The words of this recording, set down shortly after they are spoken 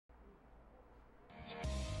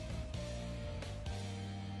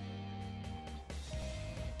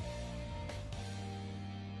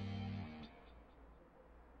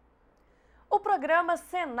programa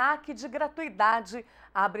Senac de gratuidade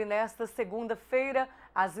abre nesta segunda-feira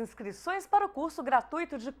as inscrições para o curso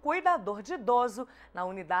gratuito de cuidador de idoso na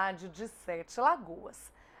unidade de Sete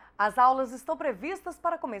Lagoas. As aulas estão previstas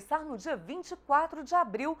para começar no dia 24 de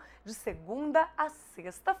abril, de segunda a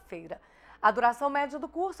sexta-feira. A duração média do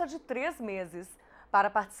curso é de 3 meses. Para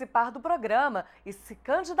participar do programa e se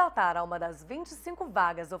candidatar a uma das 25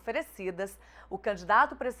 vagas oferecidas, o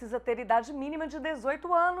candidato precisa ter idade mínima de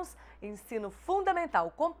 18 anos, ensino fundamental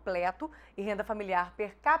completo e renda familiar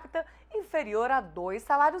per capita inferior a 2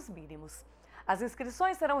 salários mínimos. As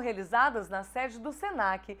inscrições serão realizadas na sede do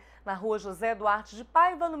Senac, na rua José Duarte de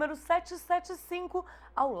Paiva, número 775,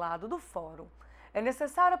 ao lado do Fórum. É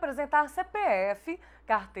necessário apresentar CPF,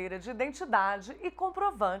 carteira de identidade e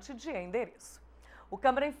comprovante de endereço. O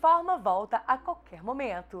Câmara Informa volta a qualquer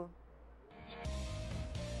momento.